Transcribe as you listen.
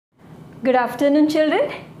Good afternoon,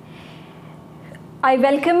 children. I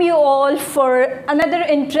welcome you all for another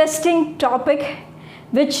interesting topic,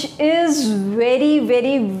 which is very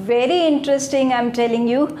interesting, I'm telling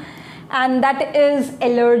you, and that is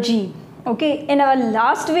allergy. Okay, in our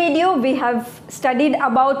last video, we have studied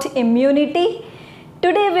about immunity.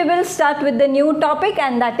 Today, we will start with the new topic,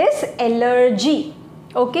 and that is allergy.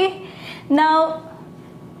 Okay, now,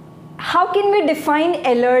 how can we define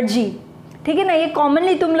allergy? ठीक है ना, ये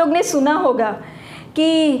commonly तुम लोग ने सुना होगा कि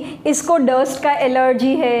इसको डस्ट का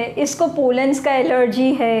एलर्जी है, इसको पोलेंस का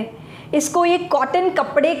एलर्जी है, इसको ये कॉटन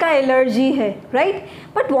कपड़े का एलर्जी है, right?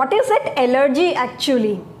 But what is that allergy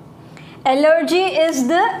actually? Allergy is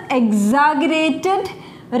the exaggerated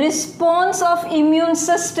response of immune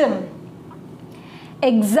system.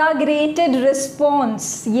 Exaggerated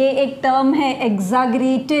response, ये एक टर्म है,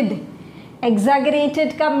 एग्जैगरेटेड.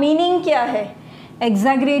 एग्जैगरेटेड का मीनिंग क्या है?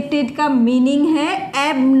 एग्जैगरेटेड का मीनिंग है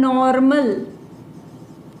एबनॉर्मल.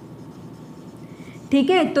 ठीक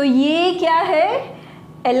है, तो ये क्या है?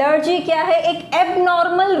 एलर्जी क्या है? एक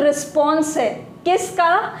एबनॉर्मल रिस्पॉन्स है.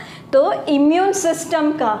 किसका? तो इम्यून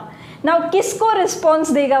सिस्टम का. नाउ किसको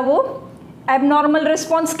रिस्पॉन्स देगा वो? एबनॉर्मल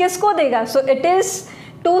रिस्पॉन्स किसको देगा? So it is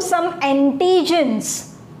to some antigens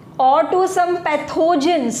और to some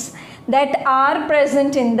pathogens that are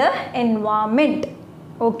present in the environment.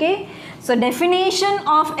 Okay, so definition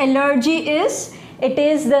of allergy is it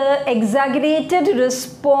is the exaggerated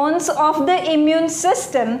response of the immune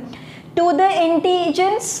system to the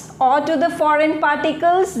antigens or to the foreign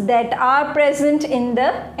particles that are present in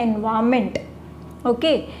the environment.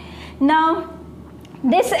 Okay, now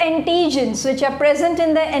these antigens which are present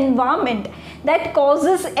in the environment that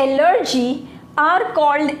causes allergy are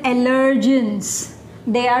called allergens.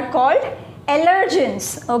 They are called allergens.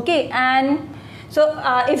 Okay, and so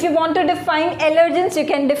if you want to define allergens, you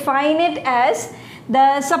can define it as the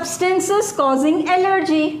substances causing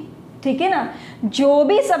allergy. ठीक है ना, जो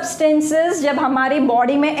भी substances जब हमारी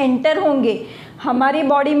body में enter होंगे, हमारी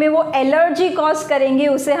बॉडी में वो एलर्जी कॉज करेंगे,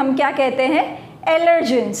 उसे हम क्या कहते हैं?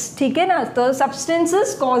 allergens. ठीक है ना, तो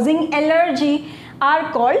substances causing allergy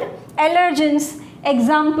are called allergens.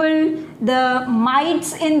 Example, the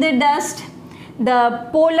mites in the dust, the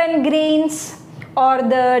pollen grains or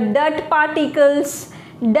the dirt particles,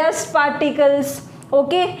 dust particles.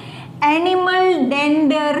 Okay, animal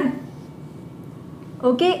dander.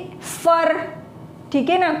 Okay, fur. ठीक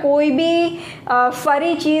है ना, कोई भी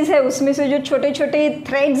फरी चीज़ है, उसमें से जो छोटे छोटे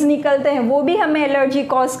थ्रेड्स निकलते हैं, वो भी हमें एलर्जी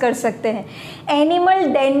कॉज कर सकते हैं. एनिमल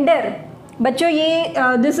डेंडर, बच्चों ये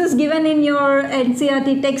this is given in your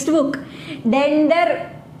NCERT text book. Dander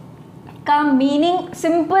का मीनिंग,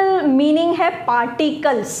 सिंपल मीनिंग है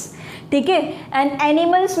पार्टिकल्स. ठीक है, and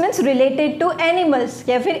animals means related to animals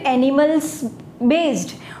या फिर animals based,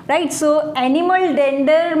 right? So animal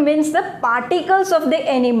dander means the particles of the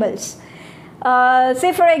animals.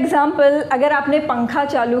 से for example, अगर आपने पंखा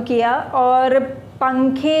चालू किया और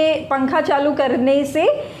पंखा चालू करने से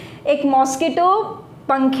एक मॉस्किटो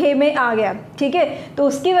पंखे में आ गया, ठीक है, तो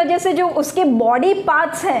उसकी वजह से जो उसके बॉडी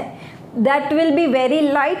पार्ट्स हैं that will be very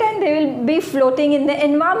light and they will be floating in the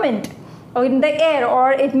environment or in the air, or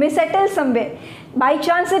it may settle somewhere. By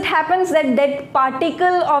chance it happens that that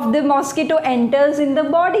particle of the mosquito enters in the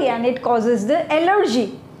body and it causes the allergy,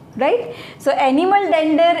 right? So animal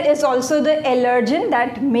dander is also the allergen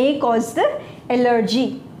that may cause the allergy,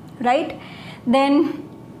 right? Then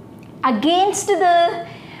against the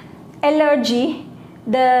allergy,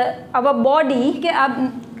 our body के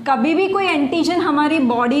अब कभी भी कोई antigen हमारी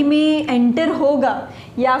body में enter होगा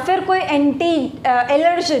या फिर कोई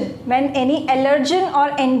एलर्जन, व्हेन एनी एलर्जन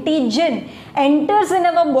और antigen enters in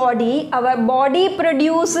our body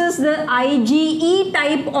produces the IgE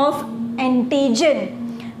type of antigen.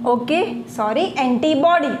 Okay, sorry,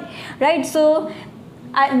 antibody, right? So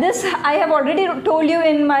this I have already told you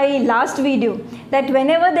in my last video that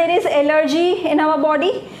whenever there is allergy in our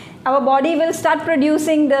body will start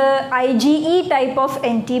producing the IgE type of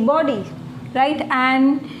antibody, right?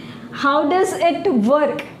 And how does it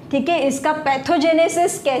work? ठीक है, इसका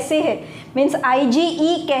pathogenesis कैसे है, means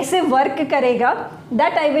IgE कैसे work करेगा,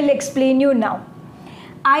 that I will explain you now.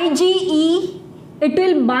 IgE, it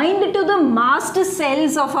will bind to the mast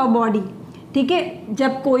cells of our body. ठीक है,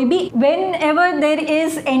 जब कोई भी whenever there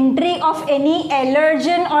is entry of any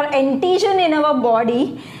allergen or antigen in our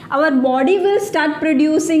body will start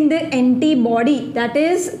producing the antibody, that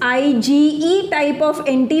is IgE type of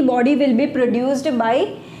antibody will be produced by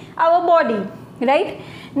our body, right?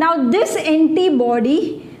 Now this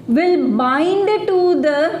antibody will bind to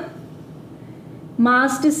the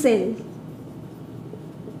mast cell.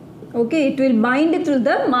 Okay, it will bind through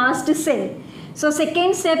the mast cell. So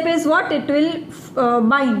second step is what, it will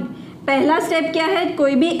bind. पहला step क्या है,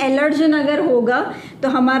 कोई भी allergen अगर होगा तो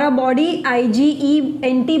हमारा body IgE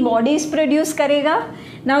antibodies produce करेगा.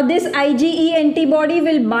 Now this IgE antibody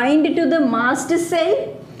will bind to the mast cell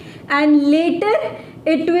and later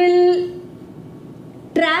it will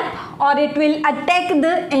trap और it will attack the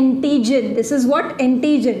antigen. This is what,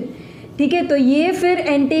 antigen. ठीक है, तो ये फिर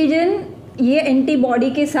एंटीजन ये एंटीबॉडी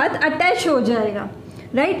के साथ अटैच हो जाएगा,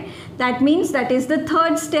 right. That means that is the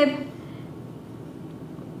third step.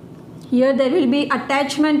 Here there will be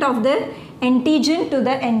attachment of the antigen to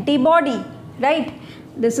the antibody, right.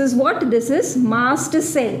 This is what, this is mast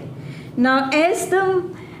cell. Now as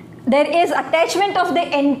there is attachment of the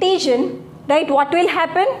antigen, right, what will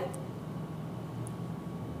happen?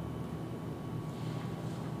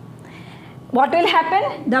 What will happen?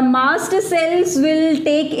 The mast cells will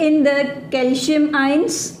take in the calcium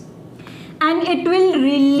ions and it will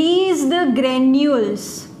release the granules.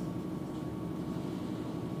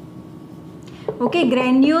 Okay,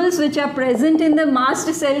 granules which are present in the mast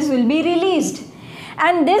cells will be released,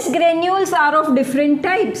 and these granules are of different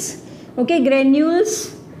types. Okay, granules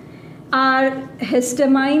are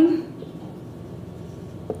histamine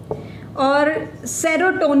or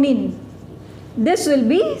serotonin. This will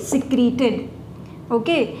be secreted.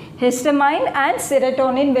 Okay, histamine and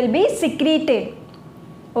serotonin will be secreted.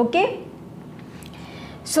 Okay,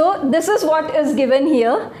 so this is what is given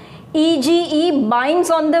here. EGE binds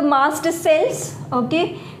on the mast cells. Okay,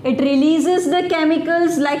 it releases the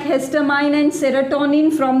chemicals like histamine and serotonin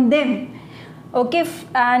from them. Okay,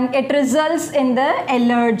 and it results in the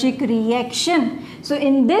allergic reaction. So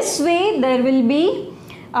in this way there will be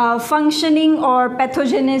functioning or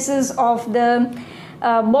pathogenesis of the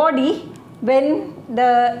body when the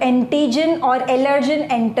antigen or allergen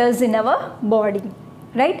enters in our body,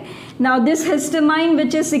 right. Now this histamine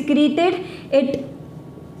which is secreted, it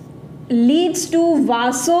leads to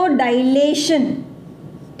vasodilation.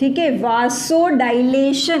 ठीक है,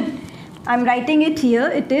 vasodilation. I'm writing it here.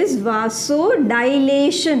 It is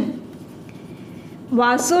vasodilation.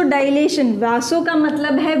 Vasodilation. vaso का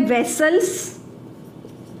मतलब है vessels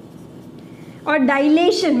और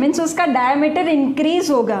dilation means उसका diameter increase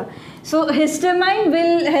होगा. So histamine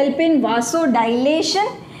will help in vasodilation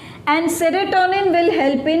and serotonin will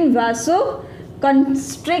help in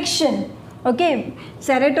vasoconstriction. Okay,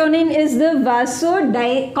 serotonin is the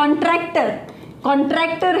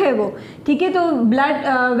contractor है वो. ठीक है, तो blood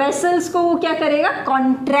vessels को वो क्या करेगा,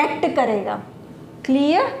 contract करेगा.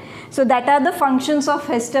 Clear? So that are the functions of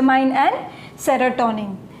histamine and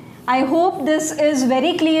serotonin. I hope this is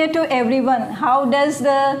very clear to everyone. How does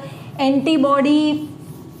the antibody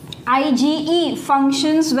IgE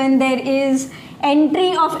functions when there is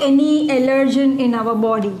entry of any allergen in our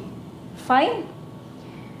body? Fine.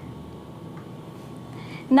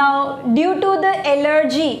 Now due to the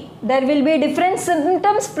allergy there will be different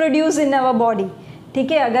symptoms produced in our body.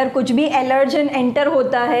 ठीक है, अगर कुछ भी allergen enter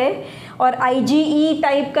होता है और IgE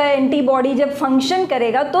type का antibody जब फंक्शन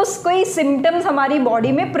करेगा तो कोई सिम्टम्स हमारी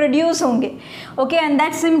बॉडी में प्रोड्यूस होंगे. Okay, and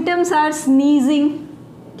that symptoms are sneezing.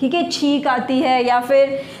 ठीक है, छींक आती है, या फिर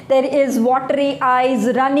there is watery eyes,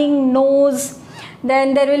 running nose,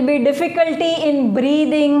 then there will be difficulty in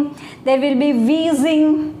breathing, there will be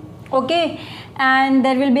wheezing, okay, and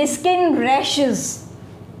there will be skin rashes,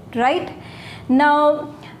 right. Now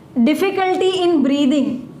difficulty in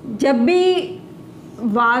breathing, जब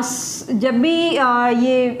भी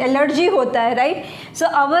ये एलर्जी होता है, right, so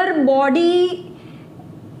our body,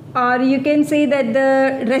 or you can say that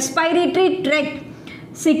the respiratory tract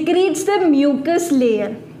secretes the mucus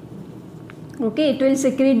layer. Okay, it will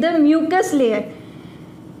secrete the mucus layer.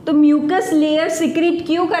 तो mucus layer secrete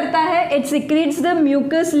क्यों करता है? It secretes the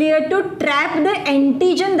mucus layer two trap the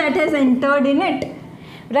antigen that has entered in it,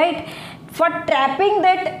 right. For trapping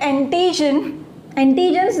that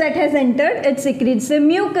antigens that has entered, it secretes the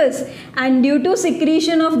mucus, and due to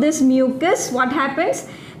secretion of this mucus, what happens?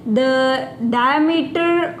 The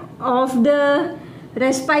diameter of the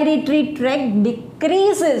respiratory tract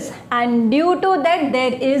decreases, and due to that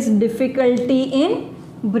there is difficulty in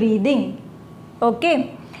breathing. Okay,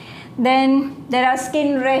 then there are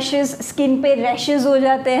skin rashes, skin पे rashes हो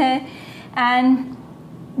जाते हैं. And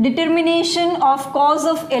determination of cause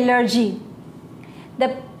of allergy, the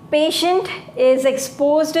patient is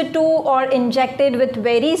exposed to or injected with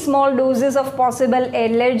very small doses of possible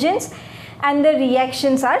allergens and the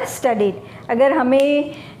reactions are studied. अगर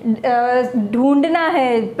हमें ढूंढना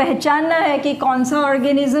है, पहचानना है कि कौन सा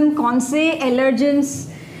ऑर्गेनिज्म कौन से एलर्जेंस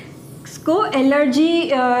को एलर्जी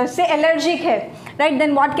से एलर्जिक है, right,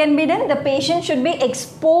 then what can be done? The patient should be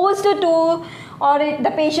exposed to or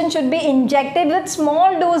the patient should be injected with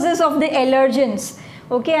small doses of the allergens.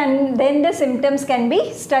 Okay, and then the symptoms can be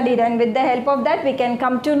studied, and with the help of that we can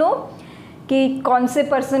come to know कि कौन से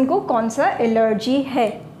person को कौन सा allergy है.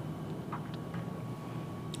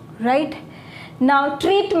 Right? Now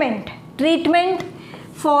treatment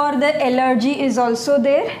for the allergy is also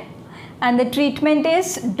there, and the treatment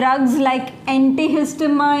is drugs like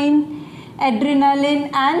antihistamine, adrenaline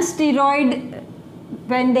and steroid.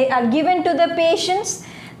 When they are given to the patients,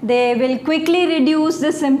 they will quickly reduce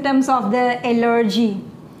the symptoms of the allergy.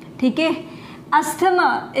 ठीक है. Asthma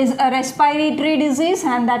is a respiratory disease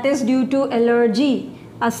and that is due to allergy.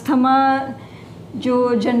 Asthma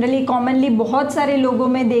जो generally commonly बहुत सारे लोगों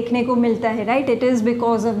में देखने को मिलता है, right, it is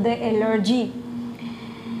because of the allergy.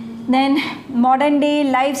 Then modern day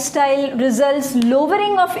lifestyle results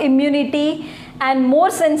lowering of immunity and more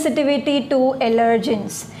sensitivity to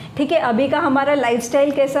allergens. ठीक है, अभी का हमारा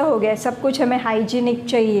लाइफस्टाइल कैसा हो गया है, सब कुछ हमें हाइजीनिक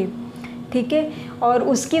चाहिए. ठीक है, और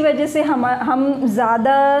उसकी वजह से हम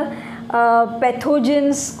ज़्यादा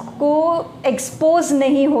पैथोजेंस को एक्सपोज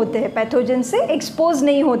नहीं होते हैं, पैथोजन से एक्सपोज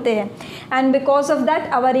नहीं होते हैं, and because of that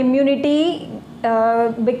our immunity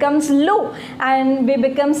becomes low and we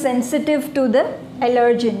become sensitive to the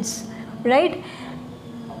allergens, right?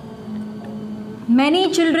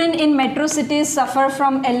 Many children in metro cities suffer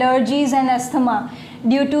from allergies and asthma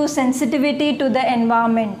due to sensitivity to the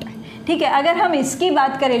environment. ठीक है, अगर हम इसकी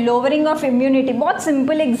बात करें lowering of immunity, बहुत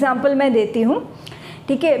simple example मैं देती हूँ.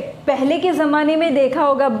 ठीक है, पहले के ज़माने में देखा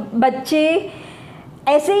होगा बच्चे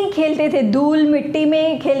ऐसे ही खेलते थे, धूल मिट्टी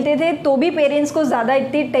में खेलते थे, तो भी पेरेंट्स को ज़्यादा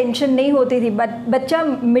इतनी टेंशन नहीं होती थी. बच्चा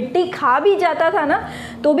मिट्टी खा भी जाता था ना,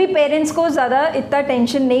 तो भी पेरेंट्स को ज़्यादा इतना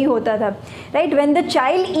टेंशन नहीं होता था, right. When the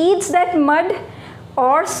child Yeats that mud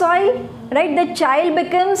or soil, right, the child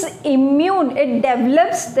becomes immune.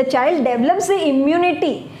 The child develops the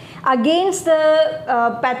immunity against the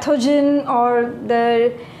pathogen or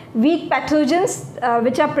the weak pathogens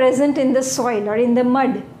which are present in the soil or in the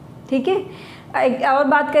mud. ठीक है. और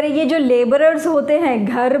बात करें ये जो labourers होते हैं,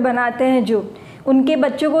 घर बनाते हैं, जो उनके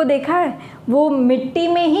बच्चों को देखा है, वो मिट्टी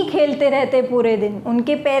में ही खेलते रहते पूरे दिन.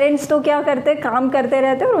 उनके पेरेंट्स तो क्या करते, काम करते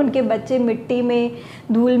रहते और उनके बच्चे मिट्टी में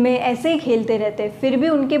धूल में ऐसे ही खेलते रहते, फिर भी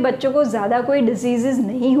उनके बच्चों को ज़्यादा कोई डिजीज़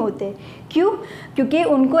नहीं होते. क्यों? क्योंकि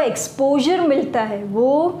उनको एक्सपोजर मिलता है,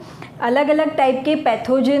 वो अलग अलग टाइप के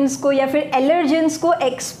पैथोजेंस को या फिर एलर्जेंस को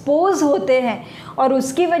एक्सपोज होते हैं, और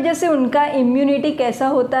उसकी वजह से उनका इम्यूनिटी कैसा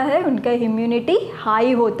होता है, उनका इम्यूनिटी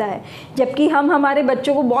हाई होता है. जबकि हम हमारे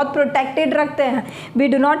बच्चों को बहुत प्रोटेक्टेड रखते हैं. We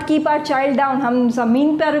do not keep our child down. हम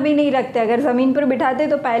ज़मीन पर भी नहीं रखते. अगर ज़मीन पर बिठाते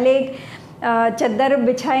तो पहले एक चादर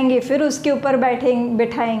बिछाएंगे, फिर उसके ऊपर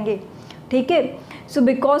बिठाएंगे. ठीक है. So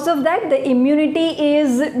because of that the immunity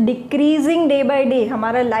is decreasing day by day.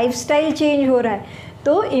 हमारा लाइफस्टाइल चेंज हो रहा है,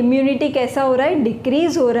 तो इम्यूनिटी कैसा हो रहा है,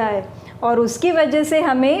 डिक्रीज़ हो रहा है, और उसकी वजह से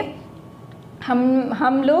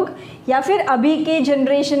हम लोग या फिर अभी के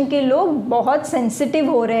जनरेशन के लोग बहुत सेंसिटिव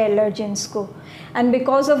हो रहे हैं एलर्जेंस को, and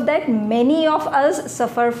because of that many of us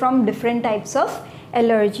suffer from different types of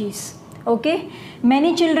allergies. Okay,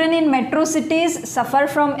 many children in metro cities suffer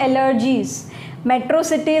from allergies. Metro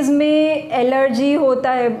cities में एलर्जी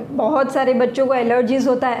होता है, बहुत सारे बच्चों को एलर्जीज़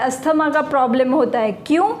होता है. अस्थमा का प्रॉब्लम होता है.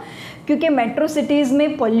 क्यों? क्योंकि मेट्रो सिटीज़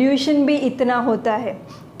में पोल्यूशन भी इतना होता है.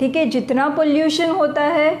 ठीक है, जितना पोल्यूशन होता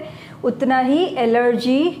है उतना ही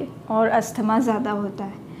एलर्जी और अस्थमा ज़्यादा होता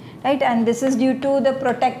है, right. And this is due to the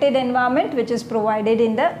protected environment which is provided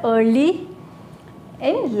in the early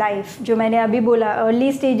in life. जो मैंने अभी बोला,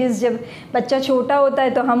 अर्ली स्टेजेस, जब बच्चा छोटा होता है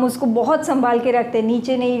तो हम उसको बहुत संभाल के रखते हैं,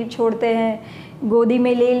 नीचे नहीं छोड़ते हैं, गोदी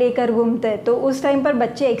में लेकर घूमते हैं, तो उस टाइम पर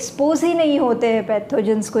बच्चे एक्सपोज ही नहीं होते हैं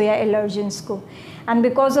पैथोजेंस को या एलर्जेंस को, and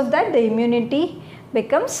because of that the immunity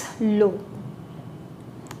becomes low.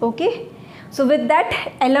 Okay, so with that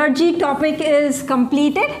allergy topic is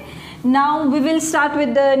completed. Now we will start with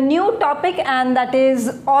the new topic and that is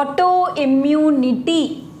autoimmunity.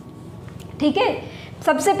 ठीक है,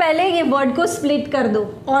 सबसे पहले ये वर्ड को split कर दो.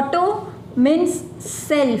 Auto means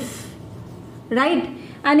self, right,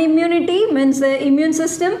 and immunity means the immune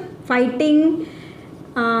system fighting.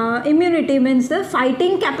 Immunity means the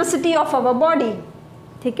fighting capacity of our body.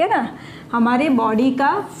 ठीक है ना, हमारे बॉडी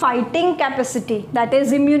का fighting capacity, that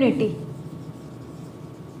is immunity.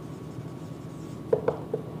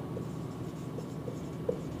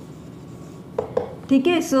 ठीक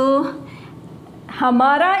है, सो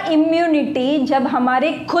हमारा इम्यूनिटी जब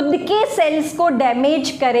हमारे खुद के सेल्स को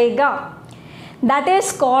डैमेज करेगा, that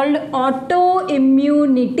is called auto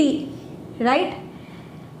immunity, right.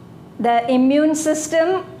 The immune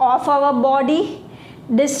system of our body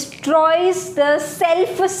destroys the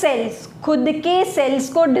self sales, खुद के सेल्स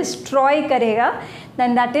को डिस्ट्रॉय करेगा,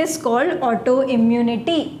 then that is called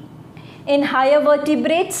autoimmunity. In higher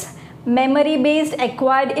vertebrates, memory-based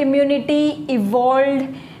acquired immunity evolved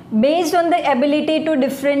based on the ability to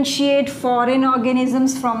differentiate foreign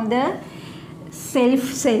organisms from the self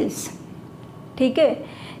cells. ठीक है,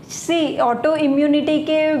 see autoimmunity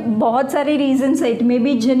के बहुत सारे reasons है. It may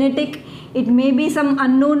be genetic, it may be some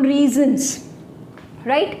unknown reasons,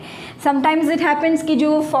 right? Sometimes it happens कि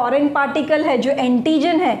जो foreign particle है, जो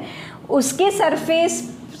antigen है, उसके सरफेस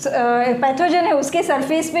पैथोजन है, उसके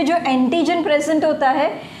सरफेस पे जो एंटीजन प्रेजेंट होता है,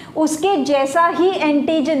 उसके जैसा ही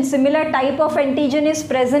antigen, similar type of antigen is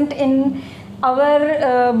present in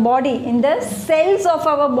our body, in the sales of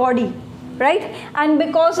our body, right? And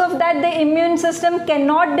because of that, the immune system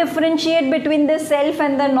cannot differentiate between the self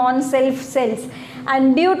and the non-self cells,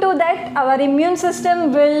 and due to that our immune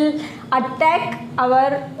system will attack our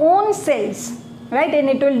own cells, right? And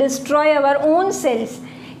it will destroy our own cells.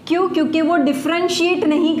 क्यों? क्योंकि वो differentiate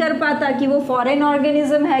नहीं कर पाता कि वो foreign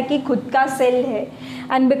organism है कि खुद का सेल है,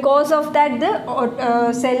 and because of that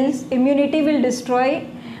the sales immunity will destroy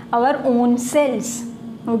our own sales.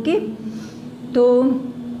 Okay, तो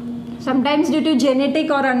sometimes due to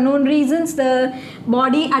genetic or unknown reasons the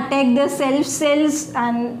body attack the self cells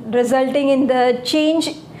and resulting in the change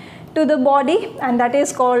to the body, and that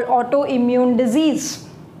is called autoimmune disease.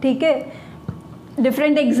 ठीक है,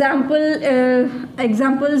 different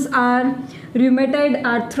examples are rheumatoid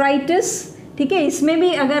arthritis. ठीक है, इसमें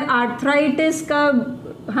भी अगर arthritis का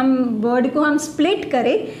हम word को हम स्प्लिट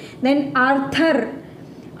करें, then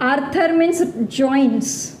arthur means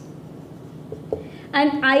joints,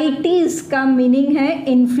 and itis का मीनिंग है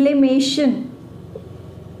इन्फ्लेमेशन.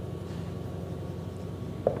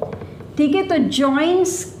 ठीक है, तो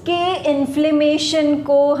जॉइंट्स के इन्फ्लेमेशन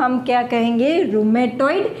को हम क्या कहेंगे?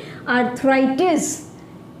 Rheumatoid arthritis,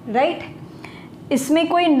 right? इसमें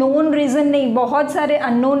कोई नोन रीज़न नहीं, बहुत सारे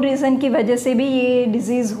अननोन रीज़न की वजह से भी ये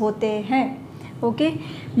डिजीज़ होते हैं. Okay,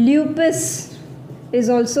 lupus is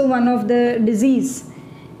also one of the disease,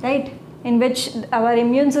 right, in which our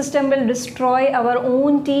immune system will destroy our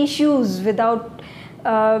own tissues without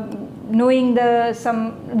knowing some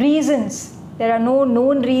reasons. There are no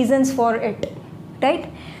known reasons for it, right?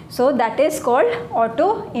 So that is called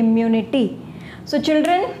autoimmunity. So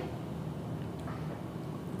children,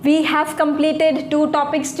 we have completed 2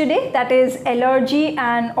 topics today, that is allergy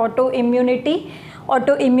and autoimmunity.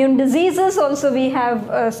 Autoimmune diseases also we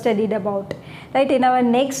have studied about, right? In our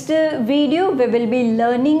next video we will be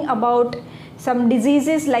learning about some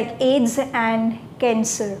diseases like AIDS and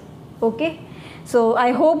cancer. Okay, so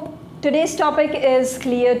I hope today's topic is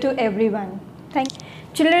clear to everyone. Thank you.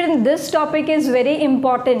 Children, this topic is very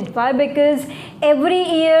important. Why? Because every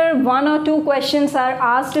year 1 or 2 questions are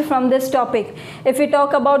asked from this topic. If we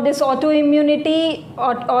talk about this autoimmunity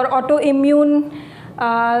or autoimmune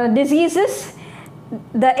diseases,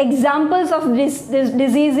 the examples of these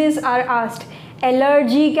diseases are asked.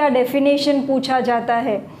 Allergy का definition पूछा जाता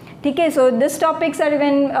है. ठीक है, so these topics are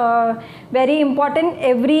even very important.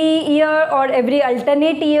 Every year or every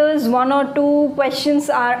alternate years 1 or 2 questions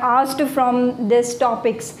are asked from these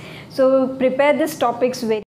topics. So prepare these topics very